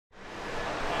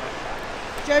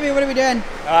Jeremy, what are we doing?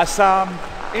 Some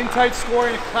in-tight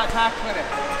scoring attack clinic.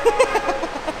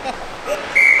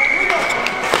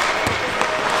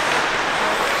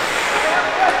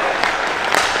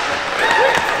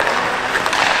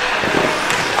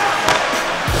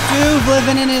 Dude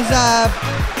living in his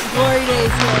glory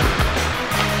days here.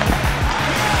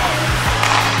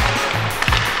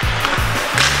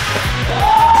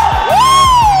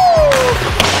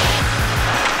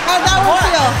 How'd that one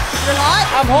feel? You're hot?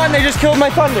 I'm hot and they just killed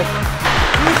my thunder.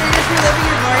 You're just reliving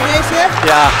your glory days here?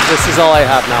 Yeah, this is all I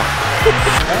have now.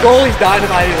 Goalie's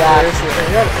dynamite that.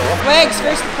 Twigs,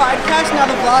 first the podcast, now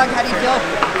the vlog. How do you feel?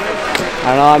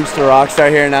 I don't know, I'm just a rock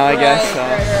star here now, I guess. So.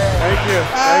 Thank you.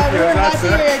 Thank you. We're happy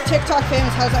you're TikTok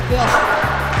famous. How does that feel?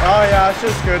 Oh yeah, it's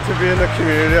just good to be in the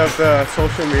community of the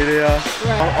social media.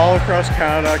 Right. All across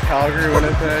Canada, Calgary,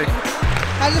 Winnipeg.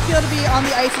 How does it feel to be on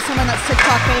the ice with someone that's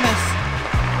TikTok famous?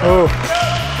 Oh.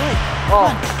 Good.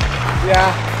 Oh,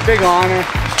 yeah, big honor.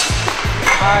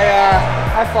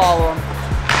 I follow him.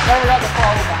 Never got to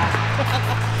follow back.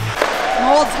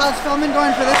 Molds, how's filming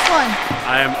going for this one?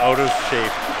 I am out of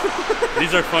shape.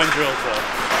 These are fun drills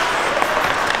though.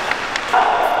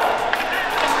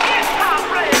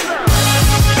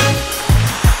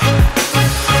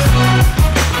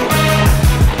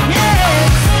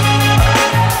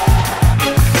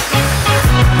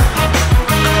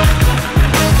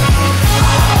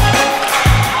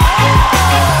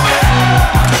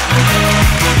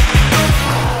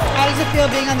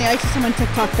 Being on the ice with someone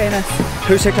TikTok famous.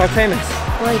 Who's TikTok famous?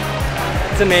 Like,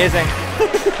 It's amazing.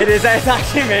 It's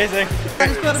actually amazing. I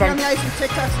just feel to be on the ice with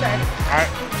TikTok star.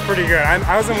 It's pretty good.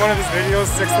 I was in one of his videos,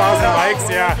 6,000 likes.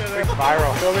 Yeah, big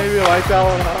viral. So maybe you like that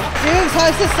one, huh? Dudes,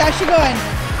 how's this session going?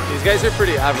 These guys are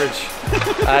pretty average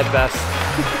at best.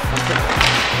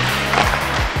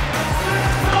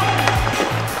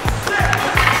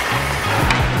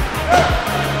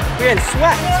 We're getting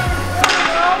swept.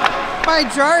 By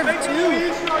Jarv,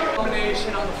 too.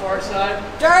 Combination on the far side.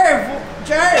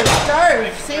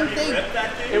 Jarv, same thing.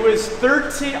 It was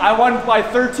 13. I won by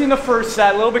 13 the first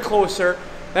set, a little bit closer.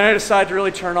 Then I decided to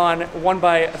really turn on. Won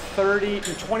by 30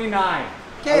 to 29.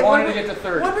 I wanted to get to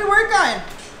 30. What did we work on?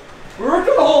 We worked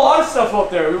on a whole lot of stuff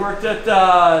up there. We worked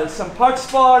at some puck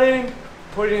spotting,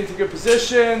 putting it into good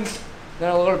positions,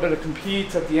 then a little bit of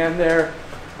compete at the end there.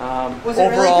 Was it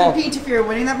really compete if you were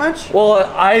winning that much? Well,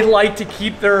 I like to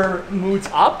keep their moods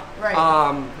up. Right.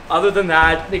 Other than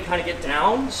that, they kind of get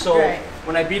down. So right.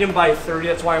 when I beat them by 30,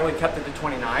 that's why I only kept it to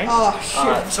 29. Oh,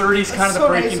 shit. 30 is kind of the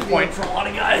breaking point for a lot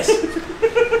of guys.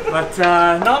 But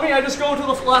not me, I just go to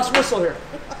the last whistle here.